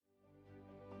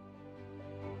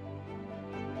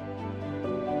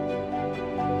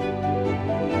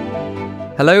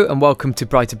Hello and welcome to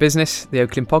Brighter Business, the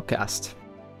Oaklyn podcast.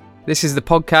 This is the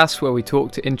podcast where we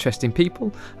talk to interesting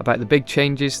people about the big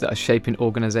changes that are shaping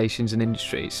organisations and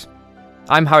industries.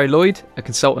 I'm Harry Lloyd, a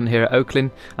consultant here at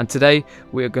Oaklyn, and today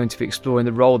we are going to be exploring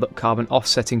the role that carbon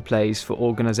offsetting plays for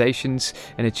organisations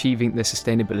in achieving their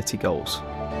sustainability goals.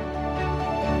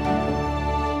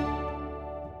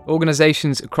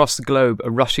 Organisations across the globe are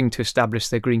rushing to establish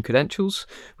their green credentials,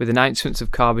 with announcements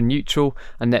of carbon neutral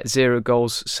and net zero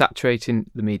goals saturating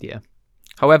the media.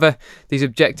 However, these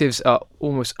objectives are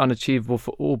almost unachievable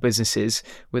for all businesses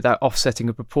without offsetting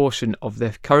a proportion of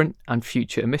their current and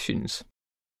future emissions.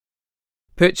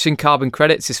 Purchasing carbon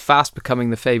credits is fast becoming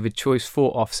the favoured choice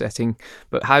for offsetting,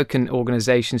 but how can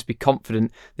organisations be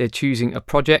confident they're choosing a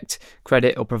project,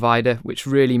 credit or provider which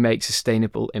really makes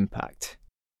sustainable impact?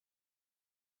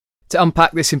 To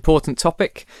unpack this important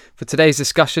topic, for today's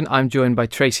discussion, I'm joined by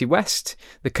Tracy West,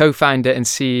 the co-founder and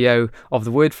CEO of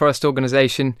the Word Forest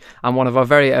organisation, and one of our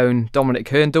very own Dominic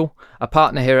Herndl, a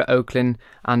partner here at Oaklyn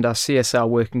and our CSR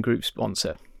working group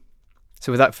sponsor.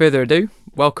 So without further ado,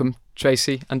 welcome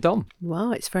Tracy and Dom.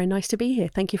 Wow, it's very nice to be here.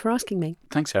 Thank you for asking me.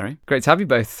 Thanks, Harry. Great to have you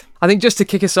both. I think just to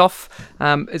kick us off,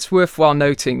 it's worthwhile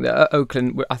noting that at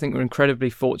Oaklyn, I think we're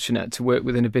incredibly fortunate to work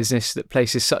within a business that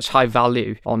places such high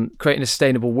value on creating a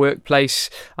sustainable workplace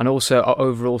and also our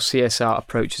overall CSR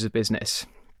approach as a business.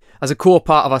 As a core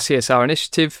part of our CSR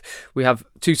initiative, we have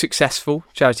two successful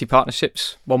charity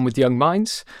partnerships, one with Young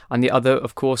Minds and the other,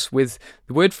 of course, with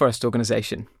the Word Forest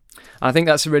organisation. And I think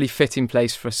that's a really fitting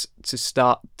place for us to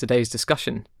start today's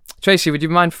discussion. Tracy, would you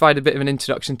mind providing a bit of an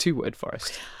introduction to Word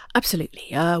Forest? Absolutely.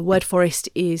 Word Forest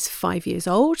is 5 years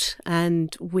old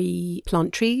and we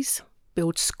plant trees,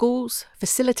 build schools,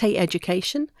 facilitate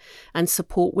education and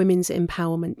support women's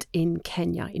empowerment in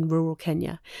Kenya, in rural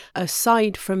Kenya.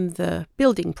 Aside from the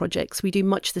building projects, we do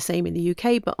much the same in the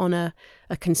UK, but on a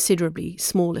considerably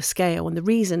smaller scale. And the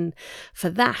reason for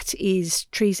that is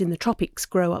trees in the tropics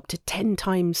grow up to 10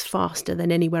 times faster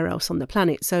than anywhere else on the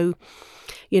planet. So,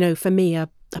 for me, a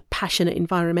passionate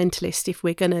environmentalist, if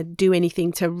we're going to do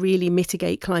anything to really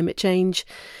mitigate climate change,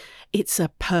 it's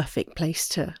a perfect place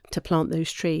to plant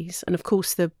those trees. And of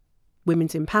course, the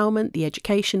women's empowerment, the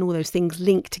education, all those things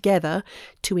link together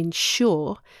to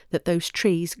ensure that those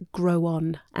trees grow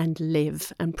on and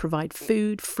live and provide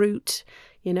food, fruit.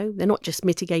 They're not just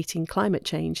mitigating climate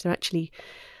change, they're actually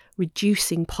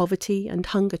reducing poverty and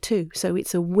hunger too. So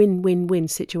it's a win-win-win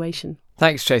situation.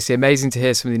 Thanks, Tracy. Amazing to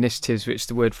hear some of the initiatives which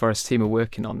the Word Forest team are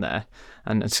working on there,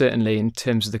 and certainly in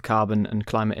terms of the carbon and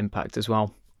climate impact as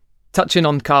well. Touching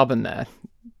on carbon there,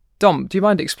 Dom, do you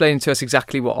mind explaining to us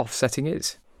exactly what offsetting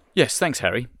is? Yes, thanks,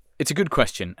 Harry. It's a good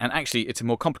question, and actually it's a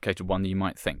more complicated one than you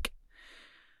might think.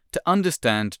 To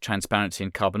understand transparency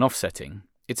in carbon offsetting,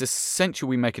 it's essential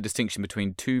we make a distinction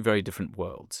between two very different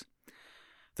worlds.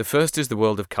 The first is the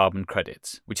world of carbon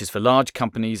credits, which is for large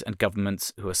companies and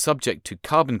governments who are subject to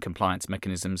carbon compliance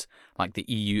mechanisms like the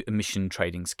EU Emission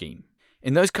Trading Scheme.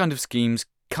 In those kind of schemes,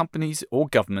 companies or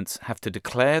governments have to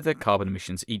declare their carbon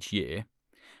emissions each year,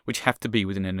 which have to be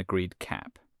within an agreed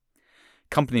cap.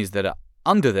 Companies that are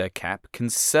under their cap can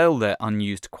sell their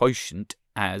unused quotient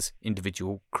as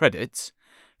individual credits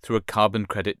through a carbon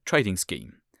credit trading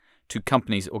scheme to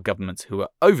companies or governments who are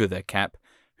over their cap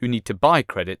who need to buy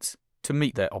credits to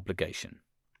meet their obligation.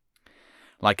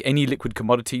 Like any liquid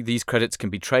commodity, these credits can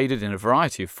be traded in a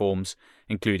variety of forms,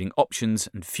 including options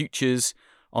and futures,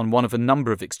 on one of a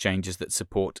number of exchanges that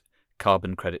support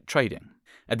carbon credit trading.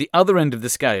 At the other end of the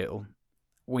scale,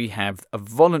 we have a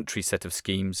voluntary set of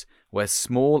schemes where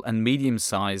small and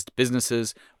medium-sized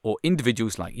businesses or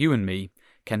individuals like you and me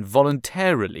can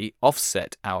voluntarily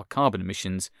offset our carbon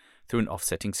emissions through an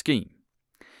offsetting scheme.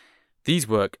 These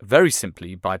work very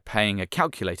simply by paying a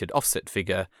calculated offset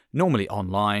figure, normally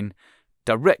online,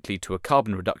 directly to a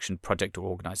carbon reduction project or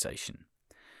organisation.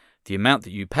 The amount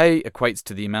that you pay equates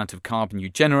to the amount of carbon you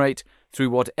generate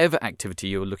through whatever activity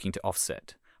you're looking to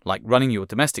offset, like running your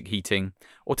domestic heating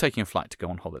or taking a flight to go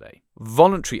on holiday.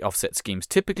 Voluntary offset schemes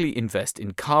typically invest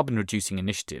in carbon-reducing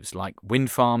initiatives like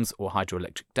wind farms or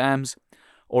hydroelectric dams,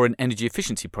 or in energy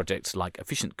efficiency projects like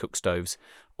efficient cook stoves,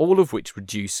 all of which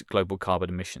reduce global carbon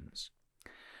emissions.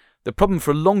 The problem for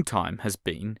a long time has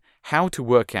been how to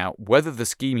work out whether the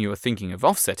scheme you are thinking of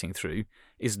offsetting through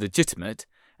is legitimate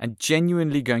and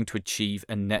genuinely going to achieve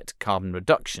a net carbon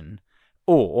reduction,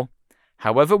 or,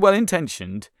 however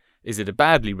well-intentioned, is it a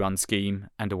badly run scheme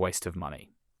and a waste of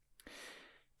money?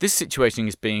 This situation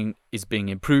is being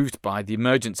improved by the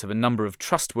emergence of a number of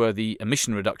trustworthy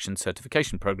emission reduction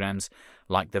certification programs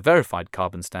like the Verified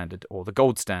Carbon Standard or the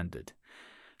Gold Standard.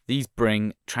 These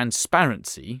bring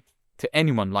transparency to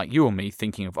anyone like you or me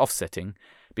thinking of offsetting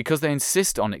because they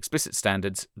insist on explicit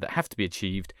standards that have to be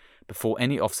achieved before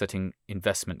any offsetting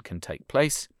investment can take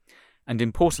place, and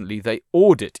importantly, they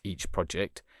audit each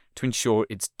project to ensure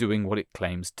it's doing what it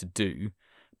claims to do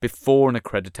before an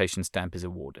accreditation stamp is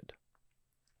awarded.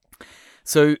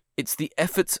 So it's the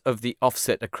efforts of the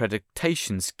offset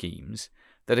accreditation schemes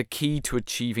that are key to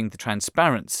achieving the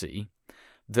transparency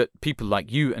that people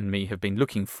like you and me have been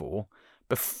looking for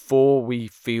before we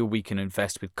feel we can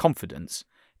invest with confidence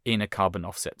in a carbon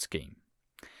offset scheme.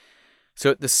 So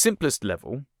at the simplest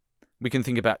level, we can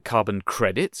think about carbon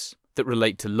credits that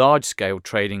relate to large-scale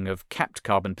trading of capped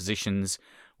carbon positions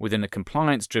within a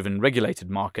compliance-driven regulated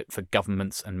market for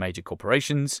governments and major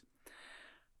corporations,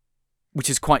 which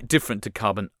is quite different to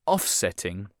carbon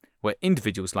offsetting, where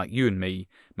individuals like you and me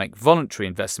make voluntary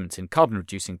investments in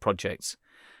carbon-reducing projects,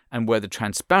 and where the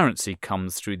transparency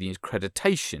comes through the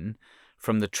accreditation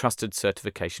from the trusted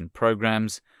certification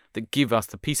programs that give us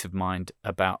the peace of mind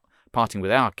about parting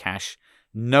with our cash,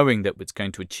 knowing that it's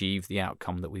going to achieve the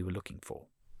outcome that we were looking for.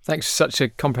 Thanks for such a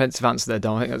comprehensive answer there,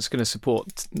 Dom. I think that's going to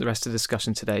support the rest of the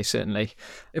discussion today, certainly.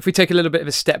 If we take a little bit of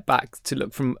a step back to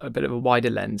look from a bit of a wider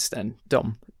lens then,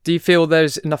 Dom, do you feel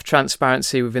there's enough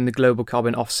transparency within the global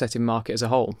carbon offsetting market as a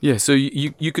whole? Yeah, so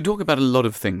you could talk about a lot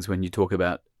of things when you talk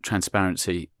about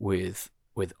transparency with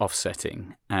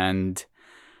offsetting. And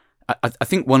I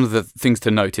think one of the things to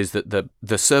note is that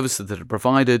the services that are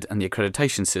provided and the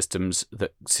accreditation systems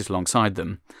that sit alongside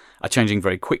them are changing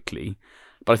very quickly.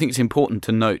 But I think it's important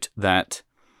to note that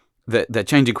they're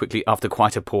changing quickly after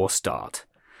quite a poor start.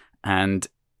 And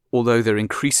although they're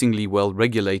increasingly well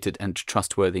regulated and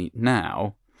trustworthy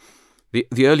now,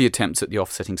 the early attempts at the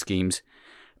offsetting schemes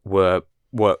were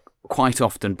quite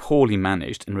often poorly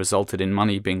managed and resulted in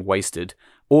money being wasted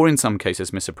or in some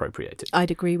cases misappropriated.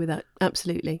 I'd agree with that.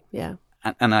 Absolutely. Yeah.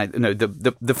 And I know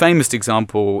the famous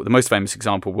example, the most famous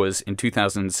example was in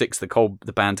 2006, the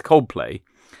band Coldplay.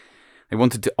 They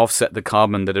wanted to offset the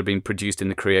carbon that had been produced in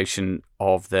the creation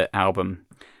of their album,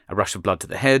 A Rush of Blood to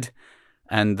the Head,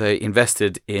 and they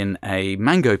invested in a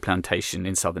mango plantation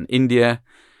in southern India.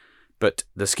 But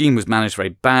the scheme was managed very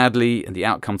badly and the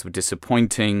outcomes were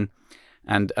disappointing.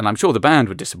 And I'm sure the band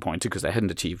were disappointed because they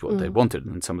hadn't achieved what they wanted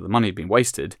and some of the money had been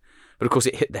wasted. But of course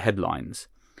it hit the headlines.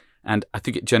 And I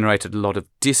think it generated a lot of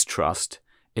distrust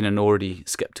in an already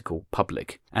sceptical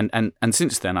public. And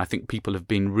since then, I think people have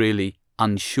been really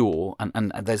unsure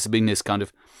and there's been this kind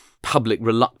of public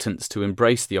reluctance to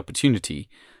embrace the opportunity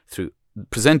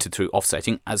presented through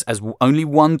offsetting as only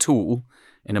one tool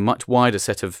in a much wider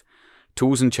set of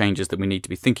tools and changes that we need to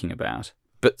be thinking about.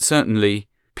 But certainly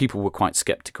people were quite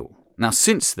sceptical. Now,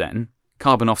 since then,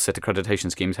 carbon offset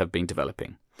accreditation schemes have been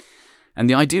developing. And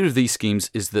the idea of these schemes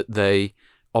is that they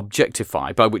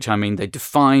objectify, by which I mean they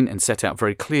define and set out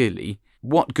very clearly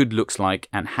what good looks like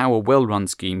and how a well-run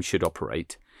scheme should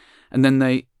operate. And then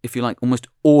they, if you like, almost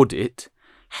audit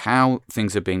how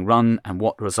things are being run and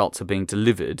what results are being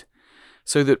delivered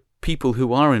so that people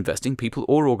who are investing, people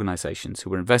or organisations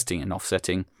who are investing in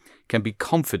offsetting, can be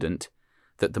confident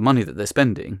that the money that they're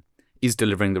spending is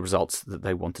delivering the results that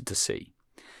they wanted to see.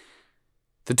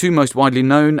 The two most widely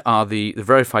known are the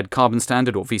Verified Carbon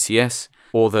Standard, or VCS,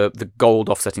 or the Gold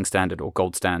Offsetting Standard, or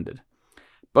Gold Standard.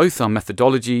 Both are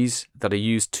methodologies that are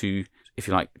used to, if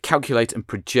you like, calculate and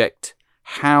project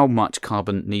how much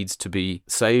carbon needs to be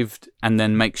saved and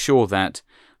then make sure that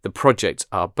the projects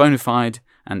are bona fide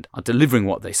and are delivering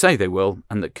what they say they will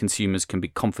and that consumers can be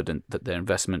confident that their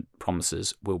investment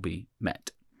promises will be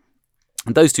met.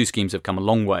 And those two schemes have come a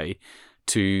long way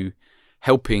to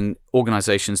helping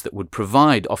organisations that would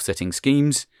provide offsetting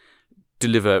schemes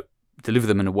deliver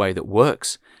them in a way that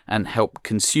works and help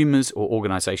consumers or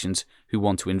organisations who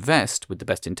want to invest with the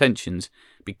best intentions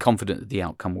be confident that the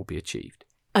outcome will be achieved.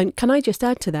 And can I just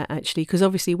add to that, actually, because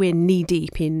obviously we're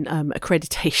knee-deep in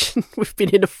accreditation. We've been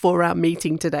in a 4-hour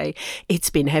meeting today. It's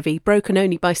been heavy, broken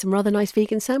only by some rather nice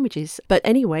vegan sandwiches. But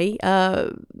anyway,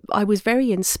 I was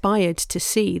very inspired to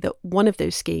see that one of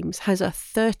those schemes has a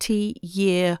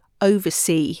 30-year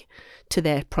oversee to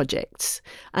their projects,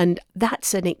 and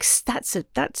that's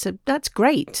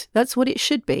great. That's what it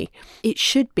should be. It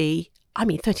should be. I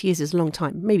mean, 30 years is a long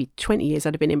time. Maybe 20 years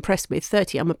I'd have been impressed with.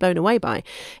 30 I'm blown away by.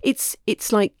 It's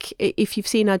like if you've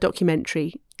seen our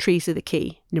documentary Trees Are the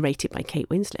Key, narrated by Kate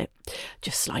Winslet,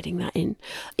 just sliding that in.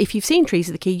 If you've seen Trees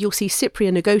Are the Key, you'll see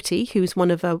Cyprian Agoti, who's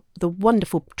one of the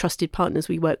wonderful trusted partners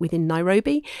we work with in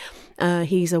Nairobi.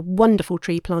 He's a wonderful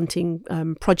tree planting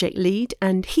project lead.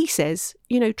 And he says,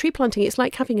 tree planting, it's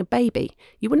like having a baby.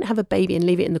 You wouldn't have a baby and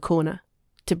leave it in the corner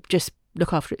to just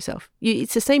look after itself.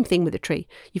 It's the same thing with a tree.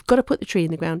 You've got to put the tree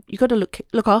in the ground. You've got to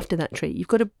look after that tree. You've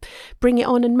got to bring it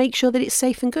on and make sure that it's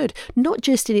safe and good, not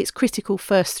just in its critical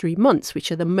first 3 months,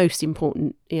 which are the most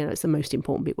important. It's the most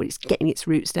important bit when it's getting its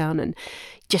roots down and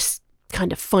just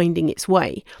kind of finding its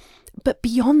way. But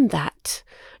beyond that,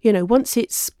 once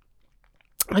it's,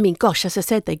 as I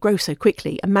said, they grow so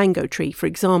quickly. A mango tree, for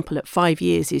example, at 5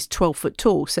 years is 12 foot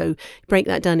tall. So break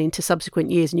that down into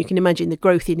subsequent years, and you can imagine the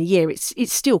growth in a year. It's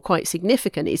still quite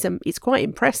significant. It's quite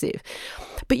impressive.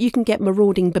 But you can get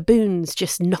marauding baboons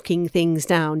just knocking things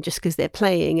down just because they're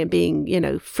playing and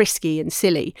being, frisky and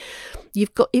silly.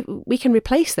 We can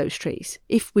replace those trees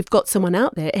if we've got someone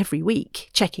out there every week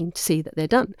checking to see that they're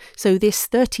done. So this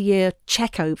 30-year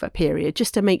check-over period,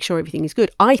 just to make sure everything is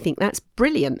good, I think that's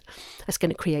brilliant. That's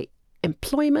going to create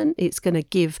employment. It's going to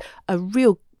give a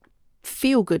real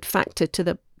feel-good factor to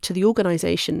the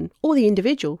organisation or the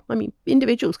individual.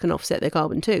 Individuals can offset their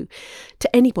carbon too.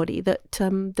 To anybody that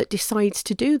decides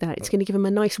to do that, it's going to give them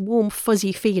a nice, warm,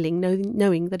 fuzzy feeling,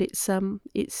 knowing that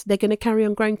they're going to carry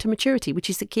on growing to maturity, which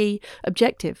is the key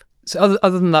objective. So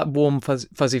other than that warm,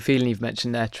 fuzzy feeling you've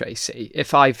mentioned there, Tracy,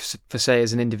 if I, for say,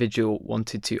 as an individual,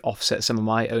 wanted to offset some of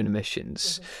my own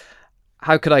emissions,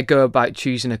 how could I go about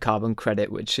choosing a carbon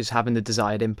credit which is having the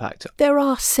desired impact? There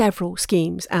are several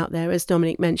schemes out there, as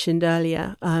Dominic mentioned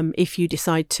earlier. If you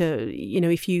decide to,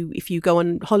 if you go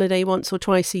on holiday once or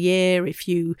twice a year, if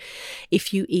you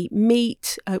eat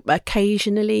meat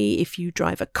occasionally, if you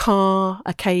drive a car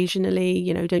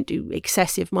occasionally, don't do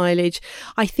excessive mileage.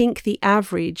 I think the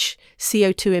average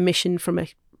CO2 emission from a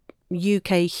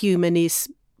UK human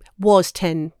was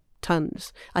 10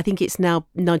 tons. I think it's now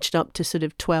nudged up to sort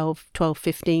of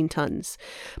 15 tons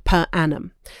per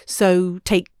annum. So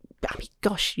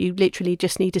you literally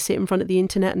just need to sit in front of the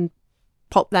internet and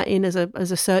pop that in as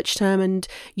a search term, and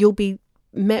you'll be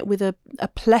met with a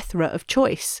plethora of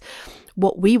choice.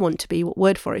 What we want to be, what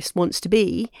Word Forest wants to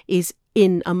be, is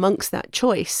in amongst that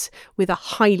choice with a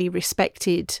highly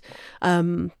respected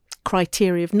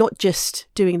criteria of not just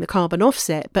doing the carbon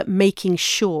offset, but making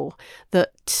sure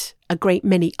that a great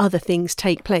many other things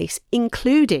take place,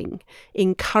 including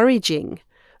encouraging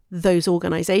those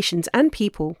organisations and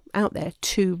people out there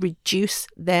to reduce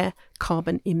their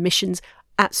carbon emissions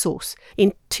at source.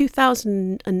 In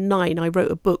 2009, I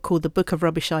wrote a book called The Book of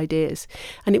Rubbish Ideas,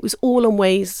 and it was all on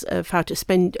ways of how to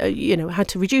how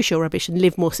to reduce your rubbish and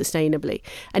live more sustainably.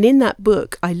 And in that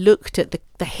book, I looked at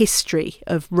the history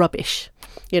of rubbish,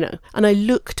 and I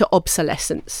looked at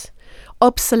obsolescence.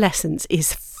 Obsolescence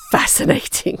is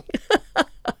fascinating.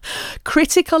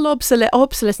 Critical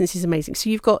obsolescence is amazing. So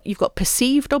you've got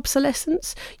perceived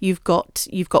obsolescence, you've got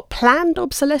planned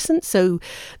obsolescence. So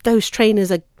those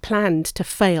trainers are planned to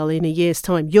fail in a year's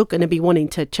time. You're going to be wanting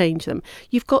to change them.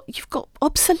 You've got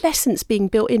obsolescence being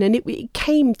built in, and it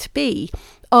came to be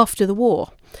after the war.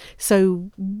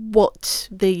 So what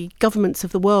the governments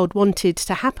of the world wanted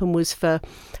to happen was for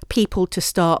people to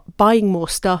start buying more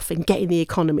stuff and getting the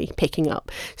economy picking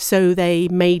up. So they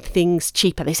made things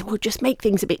cheaper. They said, well, just make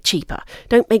things a bit cheaper.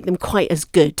 Don't make them quite as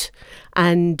good.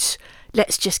 And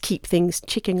let's just keep things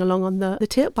ticking along on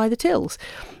by the tills.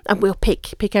 And we'll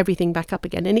pick everything back up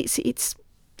again. And it's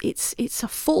a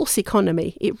false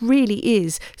economy. It really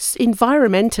is.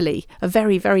 Environmentally, a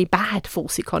very, very bad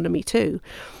false economy too.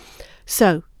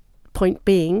 So, point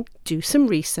being, do some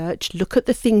research, look at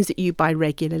the things that you buy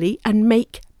regularly and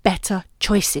make better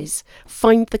choices.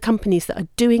 Find the companies that are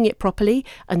doing it properly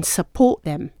and support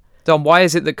them. Dom, why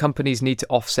is it that companies need to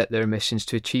offset their emissions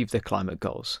to achieve their climate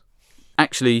goals?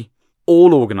 Actually,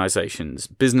 all organisations,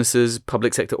 businesses,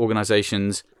 public sector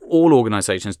organisations, all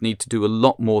organisations need to do a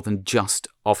lot more than just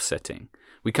offsetting.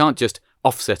 We can't just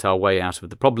offset our way out of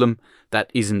the problem. That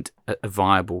isn't a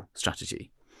viable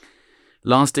strategy.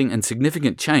 Lasting and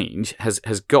significant change has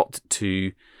got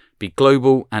to be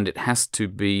global, and it has to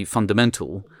be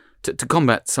fundamental to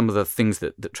combat some of the things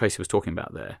that Tracy was talking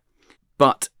about there.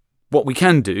 But what we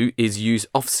can do is use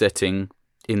offsetting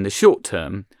in the short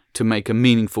term to make a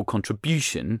meaningful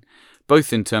contribution,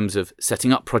 both in terms of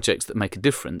setting up projects that make a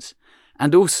difference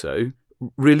and also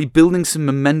really building some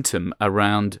momentum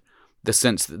around the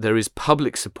sense that there is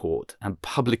public support and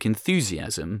public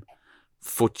enthusiasm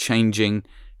for changing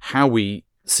how we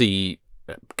see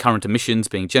current emissions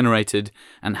being generated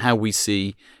and how we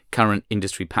see current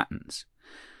industry patterns.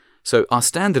 So our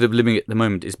standard of living at the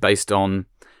moment is based on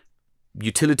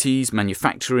utilities,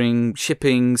 manufacturing,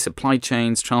 shipping, supply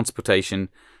chains, transportation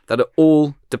that are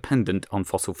all dependent on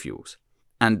fossil fuels.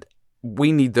 And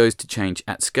we need those to change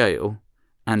at scale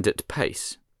and at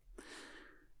pace.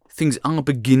 Things are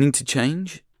beginning to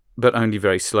change, but only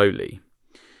very slowly.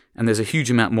 And there's a huge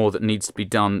amount more that needs to be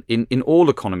done in all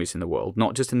economies in the world,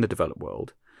 not just in the developed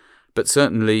world. But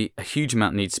certainly a huge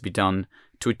amount needs to be done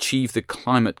to achieve the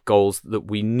climate goals that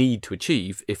we need to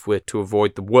achieve if we're to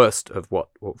avoid the worst of what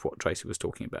Tracy was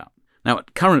talking about. Now,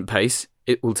 at current pace,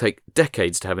 it will take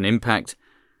decades to have an impact,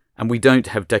 and we don't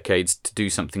have decades to do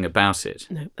something about it.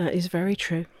 No, that is very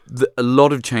true. A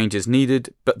lot of change is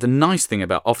needed, but the nice thing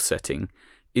about offsetting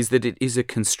is that it is a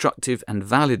constructive and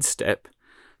valid step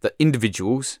that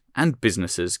individuals and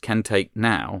businesses can take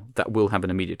now that will have an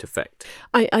immediate effect.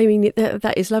 I mean,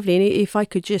 that is lovely. And if I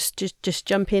could just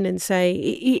jump in and say,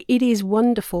 it is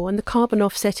wonderful, and the carbon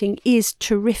offsetting is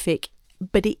terrific,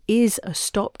 but it is a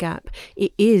stopgap.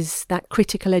 It is that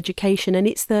critical education, and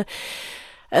it's the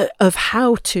of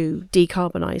how to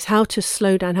decarbonise, how to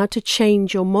slow down, how to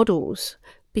change your models,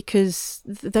 because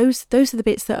those are the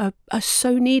bits that are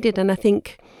so needed. And I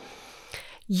think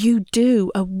you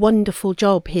do a wonderful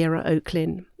job here at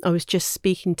Oaklyn. I was just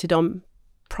speaking to Dom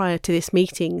prior to this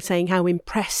meeting, saying how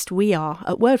impressed we are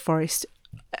at WordForest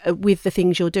with the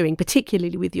things you're doing,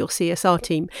 particularly with your CSR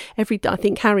team. I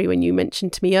think, Harry, when you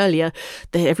mentioned to me earlier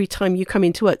that every time you come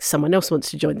into work, someone else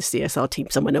wants to join the CSR team,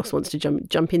 someone else wants to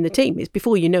jump in the team. It's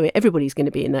before you know it, everybody's going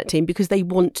to be in that team because they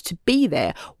want to be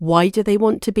there. Why do they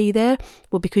want to be there?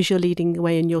 Well, because you're leading the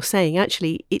way and you're saying,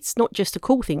 actually, it's not just a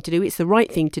cool thing to do, it's the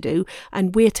right thing to do.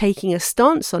 And we're taking a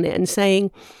stance on it and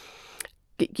saying,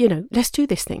 let's do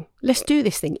this thing. Let's do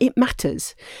this thing. It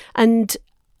matters. And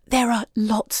there are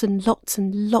lots and lots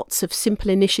and lots of simple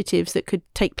initiatives that could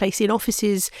take place in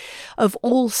offices of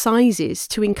all sizes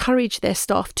to encourage their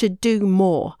staff to do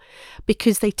more,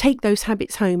 because they take those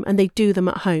habits home and they do them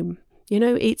at home.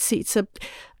 It's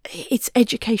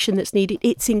education that's needed.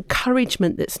 It's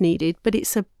encouragement that's needed, but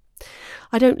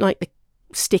I don't like the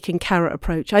stick and carrot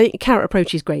approach. I think the carrot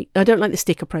approach is great. I don't like the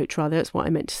stick approach, rather. That's what I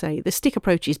meant to say. The stick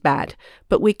approach is bad,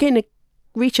 but we're going to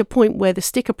reach a point where the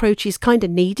stick approach is kind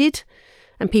of needed.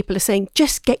 And people are saying,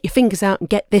 just get your fingers out and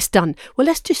get this done. Well,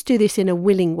 let's just do this in a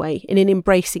willing way, in an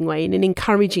embracing way, in an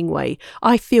encouraging way.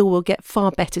 I feel we'll get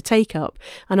far better take up.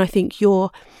 And I think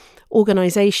your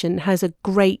organisation has a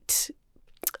great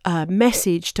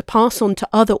message to pass on to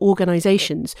other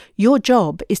organisations. Your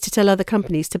job is to tell other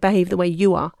companies to behave the way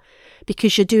you are,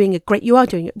 because you are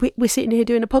doing it. We're sitting here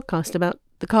doing a podcast about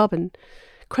the carbon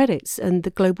credits and the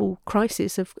global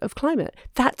crisis of climate.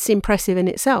 That's impressive in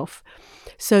itself.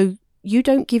 So you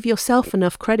don't give yourself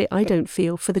enough credit, I don't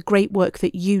feel, for the great work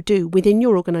that you do within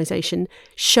your organisation.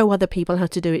 Show other people how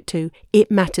to do it too. It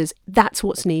matters. That's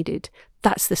what's needed.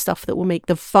 That's the stuff that will make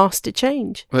the faster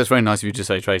change. Well, that's very nice of you to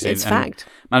say, Tracy. It's fact.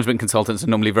 Management consultants are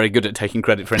normally very good at taking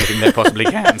credit for anything they possibly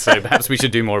can, so perhaps we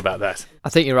should do more about that. I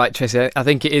think you're right, Tracy. I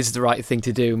think it is the right thing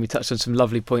to do, and we touched on some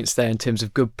lovely points there in terms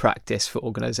of good practice for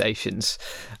organisations.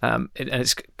 And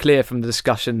it's clear from the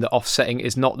discussion that offsetting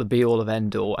is not the be-all of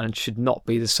end-all and should not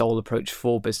be the sole approach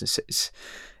for businesses.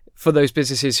 For those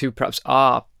businesses who perhaps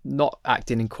are not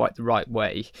acting in quite the right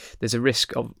way, there's a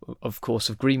risk of course,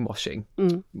 of greenwashing.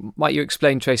 Might you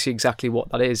explain, Tracy, exactly what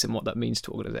that is and what that means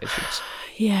to organisations?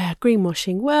 Yeah,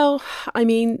 greenwashing. Well, I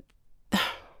mean,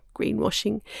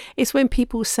 greenwashing is when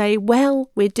people say, well,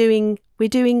 we're doing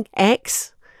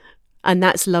X, and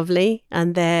that's lovely,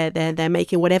 and they're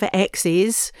making whatever X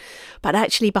is, but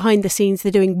actually behind the scenes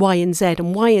they're doing Y and Z,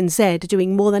 and Y and Z are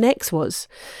doing more than X was.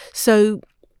 So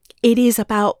it is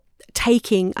about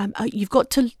taking, you've got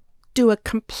to do a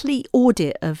complete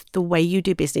audit of the way you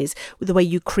do business, the way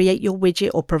you create your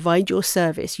widget or provide your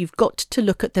service. You've got to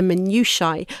look at the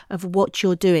minutiae of what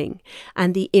you're doing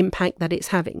and the impact that it's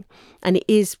having. And it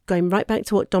is going right back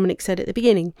to what Dominic said at the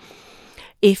beginning.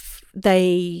 If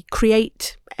they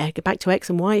create, go back to X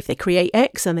and Y, if they create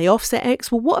X and they offset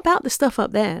X, well, what about the stuff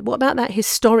up there? What about that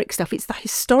historic stuff? It's the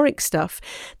historic stuff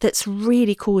that's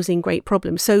really causing great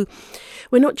problems. So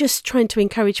we're not just trying to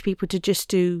encourage people to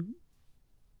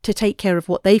take care of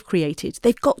what they've created.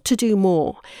 They've got to do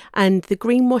more. And the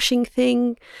greenwashing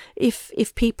thing,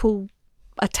 if people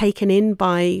are taken in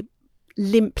by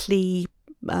limply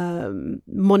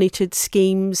monitored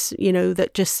schemes,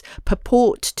 that just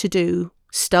purport to do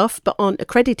stuff but aren't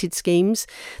accredited schemes,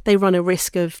 they run a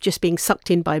risk of just being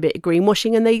sucked in by a bit of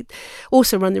greenwashing, and they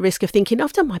also run the risk of thinking,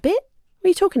 I've done my bit. What are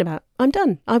you talking about? I'm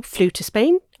done. I flew to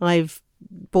Spain. I've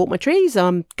bought my trees.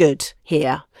 I'm good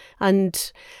here.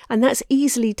 And that's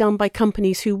easily done by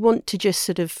companies who want to just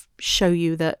sort of show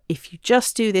you that if you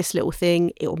just do this little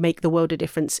thing, it will make the world a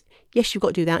difference. Yes, you've got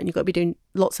to do that, and you've got to be doing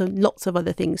lots of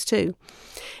other things too.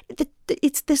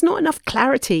 There's not enough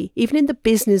clarity, even in the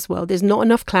business world. There's not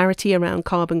enough clarity around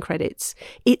carbon credits.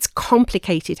 It's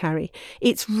complicated, Harry.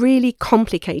 It's really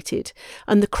complicated,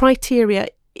 and the criteria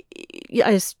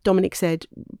as Dominic said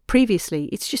previously,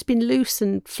 it's just been loose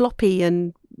and floppy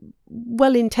and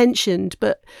well-intentioned,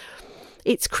 but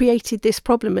it's created this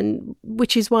problem, and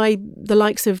which is why the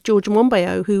likes of George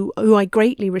Monbiot, who I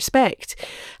greatly respect,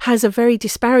 has a very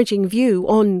disparaging view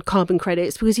on carbon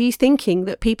credits, because he's thinking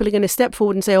that people are going to step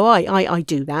forward and say, oh, I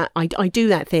do that. I do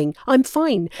that thing. I'm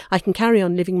fine. I can carry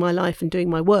on living my life and doing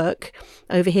my work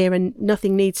over here, and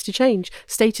nothing needs to change.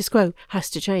 Status quo has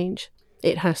to change.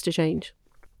 It has to change.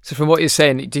 So from what you're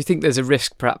saying, do you think there's a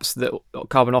risk perhaps that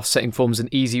carbon offsetting forms an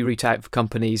easy route out for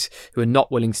companies who are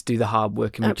not willing to do the hard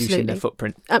work in reducing their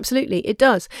footprint? Absolutely, it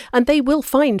does. And they will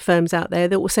find firms out there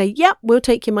that will say, yeah, we'll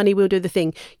take your money, we'll do the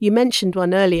thing. You mentioned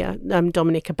one earlier,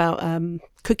 Dominic, about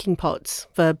cooking pots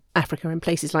for Africa and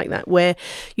places like that, where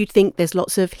you'd think there's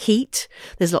lots of heat,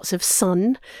 there's lots of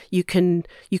sun, you can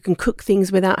cook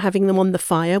things without having them on the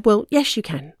fire. Well, yes, you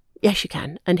can. Yes, you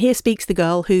can. And here speaks the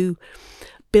girl who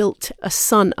built a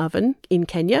sun oven in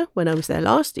Kenya when I was there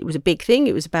last. It was a big thing.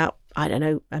 It was about, I don't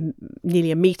know, nearly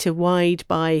a metre wide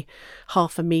by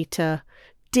half a metre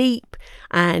deep.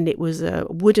 And it was a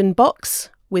wooden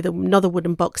box with another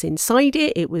wooden box inside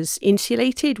it. It was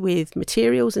insulated with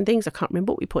materials and things. I can't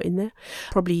remember what we put in there.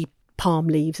 Probably palm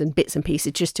leaves and bits and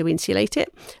pieces just to insulate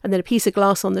it, and then a piece of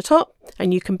glass on the top,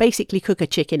 and you can basically cook a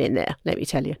chicken in there, let me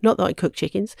tell you. Not that I cook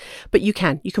chickens, but you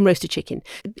can roast a chicken.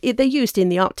 They're used in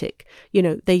the Arctic,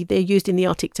 they're used in the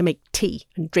Arctic to make tea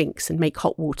and drinks and make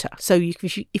hot water. So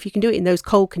if you can do it in those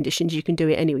cold conditions, you can do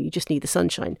it anyway. You just need the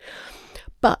sunshine.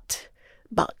 But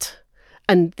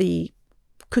and the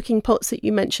cooking pots that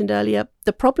you mentioned earlier,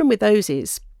 the problem with those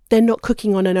is they're not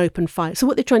cooking on an open fire. So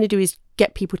what they're trying to do is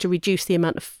get people to reduce the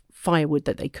amount of firewood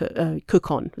that they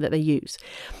cook on, that they use.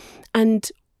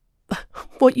 And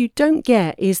what you don't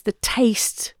get is the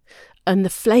taste and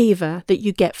the flavour that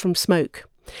you get from smoke.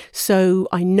 So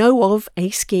I know of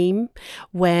a scheme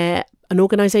where an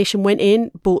organisation went in,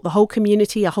 bought the whole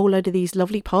community a whole load of these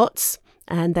lovely pots,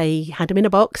 and they had them in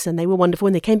a box, and they were wonderful.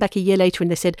 And they came back a year later and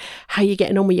they said, how are you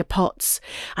getting on with your pots?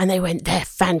 And they went, they're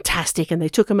fantastic. And they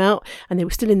took them out, and they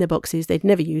were still in their boxes. They'd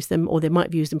never used them, or they might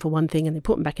have used them for one thing, and they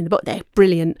put them back in the box. They're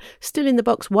brilliant. Still in the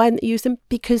box. Why didn't they use them?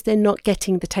 Because they're not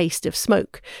getting the taste of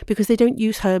smoke, because they don't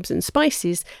use herbs and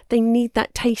spices. They need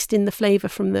that taste in the flavour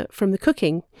from the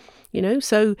cooking,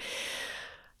 So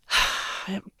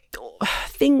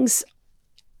things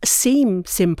seem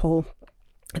simple.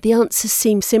 The answers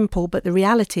seem simple, but the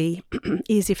reality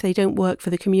is, if they don't work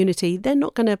for the community, there's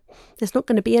not going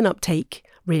to be an uptake,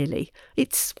 really.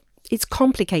 It's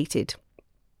complicated,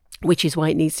 which is why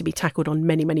it needs to be tackled on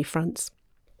many, many fronts.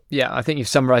 Yeah, I think you've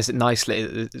summarised it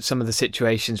nicely. Some of the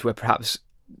situations where perhaps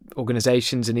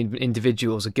organisations and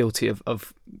individuals are guilty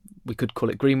of, we could call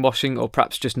it greenwashing, or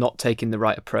perhaps just not taking the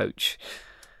right approach.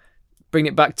 Bring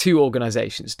it back to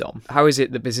organisations, Dom. How is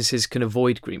it that businesses can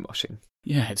avoid greenwashing?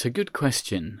 Yeah, it's a good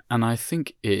question. And I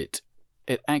think it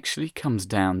actually comes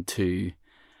down to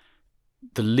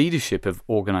the leadership of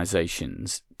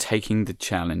organisations taking the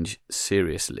challenge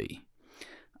seriously.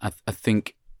 I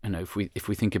think, if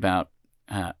we think about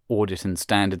audit and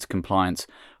standards compliance,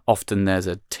 often there's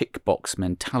a tick box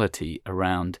mentality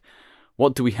around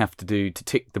what do we have to do to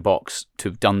tick the box to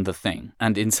have done the thing?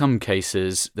 And in some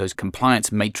cases, those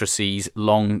compliance matrices,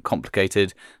 long,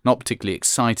 complicated, not particularly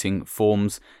exciting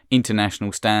forms,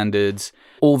 international standards,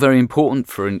 all very important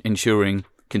for ensuring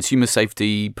consumer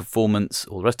safety, performance,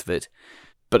 all the rest of it.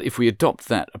 But if we adopt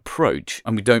that approach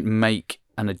and we don't make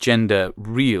an agenda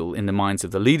real in the minds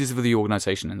of the leaders of the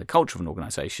organisation and the culture of an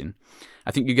organisation,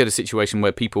 I think you get a situation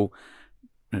where people,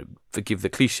 forgive the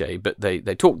cliche, but they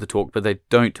talk the talk, but they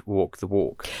don't walk the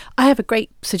walk. I have a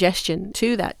great suggestion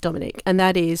to that, Dominic, and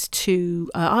that is to,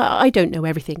 I don't know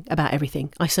everything about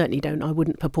everything. I certainly don't. I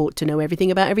wouldn't purport to know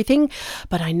everything about everything,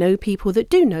 but I know people that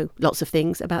do know lots of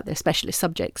things about their specialist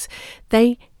subjects.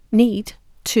 They need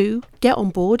to get on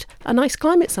board a nice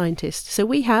climate scientist. So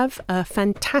we have a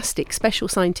fantastic special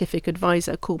scientific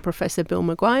advisor called Professor Bill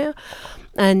Maguire,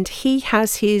 and he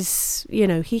has his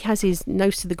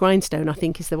nose to the grindstone, I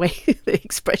think is the way the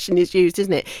expression is used,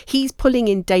 isn't it? He's pulling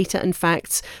in data and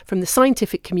facts from the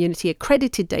scientific community,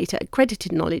 accredited data,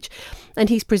 accredited knowledge, and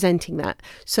he's presenting that.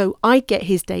 So I get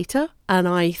his data and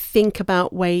I think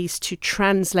about ways to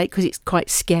translate, because it's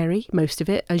quite scary, most of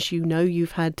it. As you know,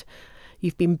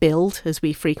 you've been billed, as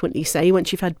we frequently say.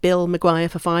 Once you've had Bill Maguire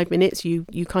for 5 minutes, you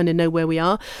kind of know where we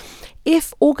are.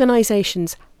 If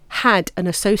organisations had an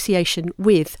association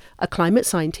with a climate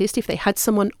scientist, if they had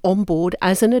someone on board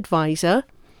as an advisor,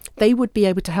 they would be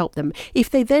able to help them. If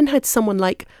they then had someone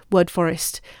like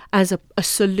WordForest as a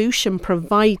solution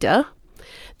provider,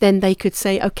 then they could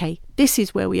say, okay, this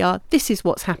is where we are, this is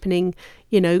what's happening,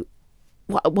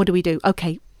 what do we do?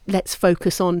 Okay, let's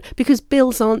focus on, because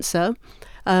Bill's answer,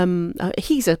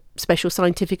 he's a special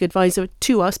scientific advisor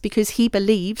to us because he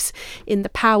believes in the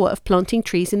power of planting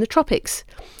trees in the tropics.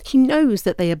 He knows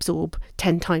that they absorb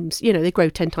 10 times, they grow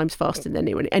 10 times faster than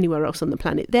anywhere else on the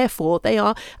planet. Therefore, they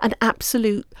are an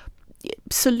absolute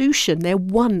solution. They're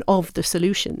one of the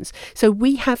solutions. So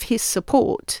we have his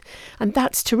support, and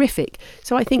that's terrific.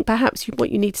 So I think perhaps what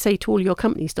you need to say to all your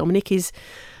companies, Dominic, is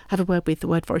have a word with the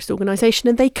Word Forest organisation,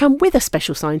 and they come with a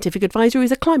special scientific advisor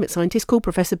who's a climate scientist called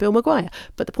Professor Bill Maguire.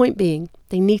 But the point being,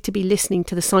 they need to be listening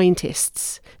to the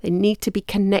scientists. They need to be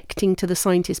connecting to the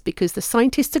scientists, because the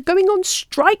scientists are going on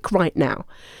strike right now.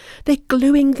 They're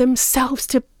gluing themselves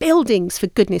to buildings, for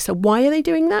goodness sake. Why are they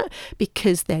doing that?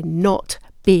 Because they're not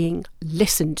being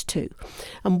listened to.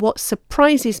 And what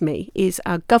surprises me is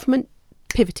our government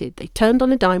pivoted. They turned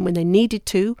on a dime when they needed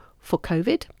to for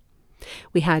COVID.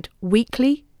 We had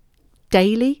weekly,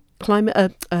 daily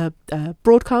climate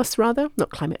broadcasts, not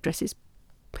climate addresses.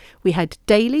 We had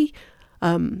daily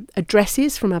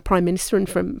addresses from our Prime Minister and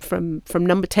from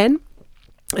Number 10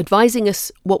 advising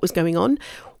us what was going on.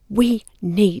 We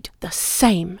need the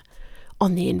same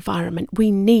on the environment. We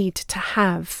need to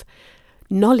have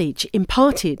knowledge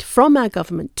imparted from our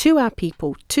government to our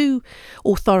people, to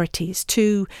authorities,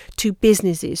 to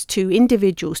businesses, to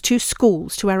individuals, to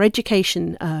schools, to our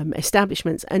education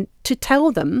establishments, and to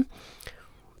tell them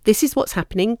this is what's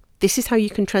happening, this is how you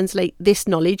can translate this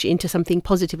knowledge into something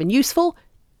positive and useful.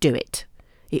 Do it.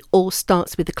 It all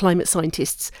starts with the climate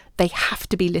scientists. They have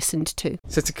to be listened to.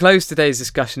 So to close today's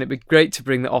discussion, it'd be great to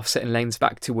bring the offsetting lanes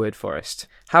back to Word Forest.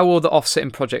 How will the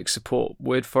offsetting project support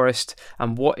Word Forest,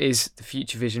 and what is the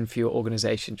future vision for your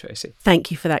organisation, Tracy? Thank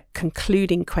you for that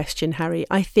concluding question, Harry.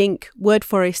 I think Word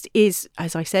Forest is,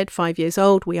 as I said, 5 years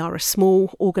old. We are a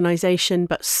small organisation,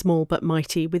 but small but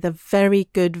mighty, with a very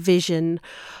good vision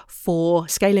for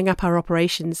scaling up our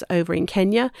operations over in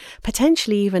Kenya,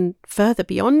 potentially even further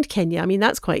beyond Kenya. I mean,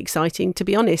 that's quite exciting. To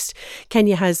be honest,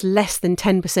 Kenya has less than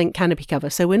 10% canopy cover,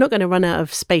 so we're not going to run out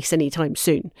of space anytime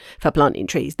soon for planting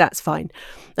trees. That's fine.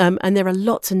 And there are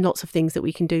lots and lots of things that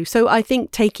we can do. So I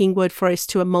think taking Word Forest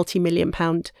to a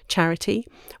multi-million-pound charity,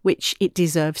 which it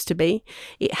deserves to be,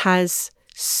 it has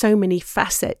so many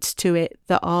facets to it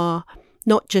that are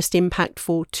not just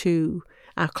impactful to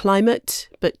our climate,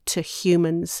 but to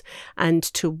humans and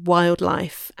to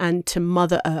wildlife and to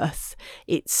Mother Earth.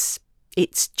 It's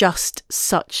just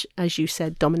such, as you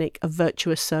said, Dominic, a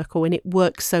virtuous circle, and it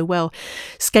works so well.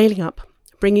 Scaling up,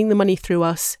 bringing the money through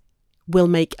us will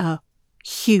make a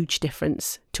huge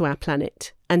difference to our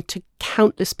planet and to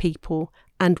countless people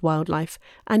and wildlife.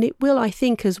 And it will, I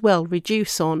think, as well,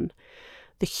 reduce on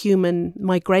the human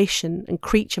migration and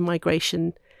creature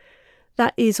migration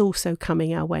that is also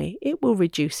coming our way. It will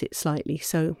reduce it slightly.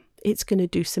 So it's going to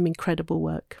do some incredible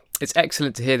work. It's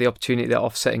excellent to hear the opportunity that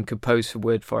offsetting could pose for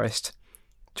Word Forest.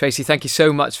 Tracy, thank you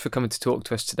so much for coming to talk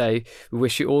to us today. We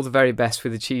wish you all the very best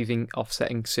with achieving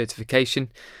offsetting certification.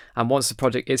 And once the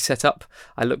project is set up,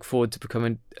 I look forward to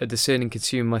becoming a discerning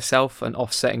consumer myself and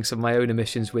offsetting some of my own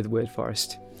emissions with Word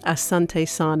Forest. Asante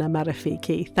sana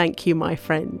marafiki. Thank you, my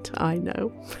friend. I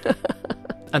know.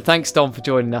 And thanks, Dom, for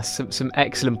joining us. Some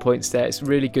excellent points there. It's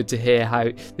really good to hear how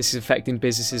this is affecting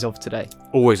businesses of today.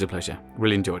 Always a pleasure.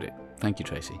 Really enjoyed it. Thank you,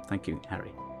 Tracy. Thank you,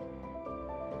 Harry.